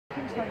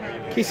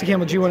Casey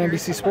Campbell, G1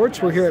 NBC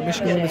Sports. We're here at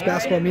Michigan Women's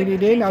Basketball Media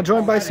Day, now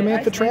joined by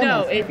Samantha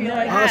Trammel.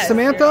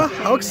 Samantha,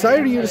 how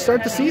excited are you to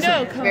start the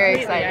season?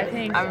 Very excited. I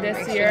think I'm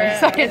this year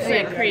excited it's to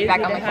like crazy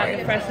back on to the have court.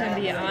 the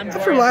freshmen be on board.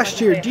 After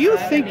last year, do you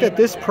think that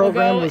this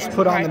program was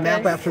put on the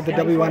map after the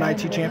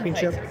WNIT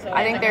championship?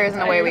 I think there isn't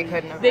a way we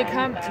couldn't have. They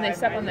come and they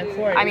step on the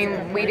court. I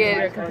mean, we did.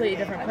 We're a completely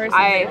different person.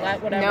 I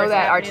know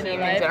that our team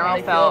in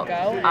general felt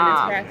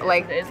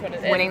like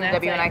winning the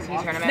WNIT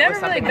tournament was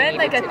something we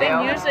needed to do.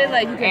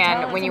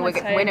 And when you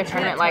win a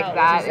tournament like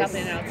that,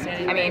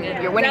 I mean,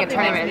 you're winning a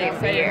tournament at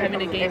the end of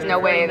the year. There's no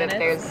way that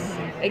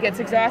it gets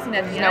exhausting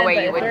at the end, no way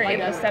but you would if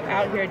they're step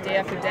out here day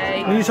after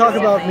day. When you talk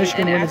about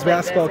Michigan women's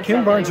basketball,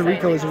 Kim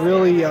Barnes-Arico has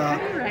really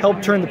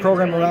helped turn the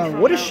program around.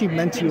 What has she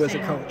meant to you as a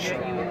coach?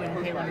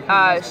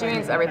 She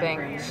means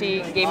everything.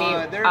 She gave me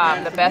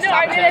the best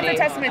opportunity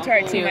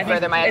to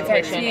further my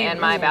education and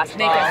my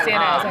basketball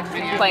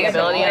playing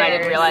ability, and I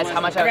didn't realize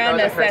how much I would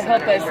grow as a person.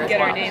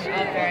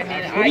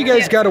 What do you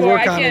guys got to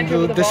work on in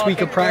this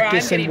week of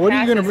practice, and what are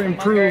you going to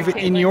improve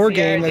in your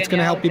game that's going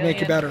to help you make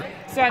you better?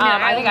 So,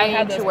 I think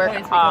I need to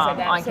work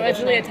on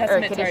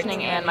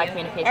conditioning and my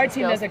communication our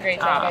team does a great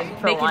job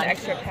of making the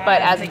extra pass.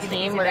 But as a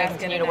team, we're going to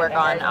continue to work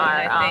on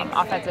our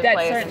offensive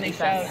plays and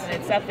defense.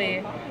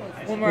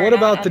 What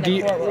about the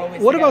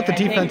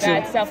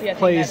defensive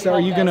plays? What are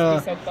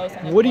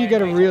you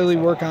gonna really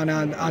work on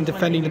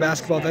defending the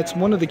basketball? That's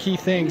one of the key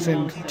things.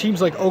 And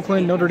teams like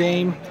Oakland, Notre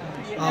Dame,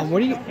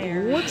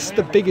 what's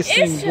the biggest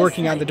thing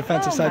working on the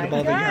defensive side of the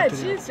ball that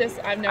you have to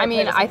do? I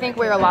mean, I think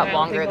we're a lot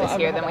longer this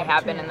year than we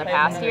have been in the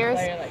past years,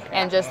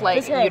 and just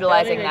like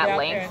utilizing that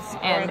length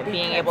and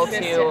being able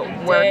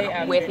to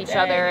work with each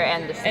other,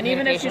 and the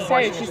communication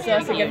portion is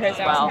huge as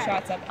well.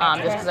 Just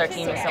because our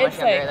team is so much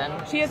younger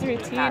than she has a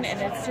routine,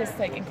 and it's just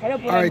like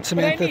incredible. All right,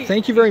 Samantha,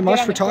 thank you very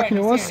much for talking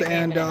to us,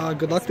 and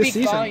good luck this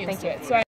season. Thank you.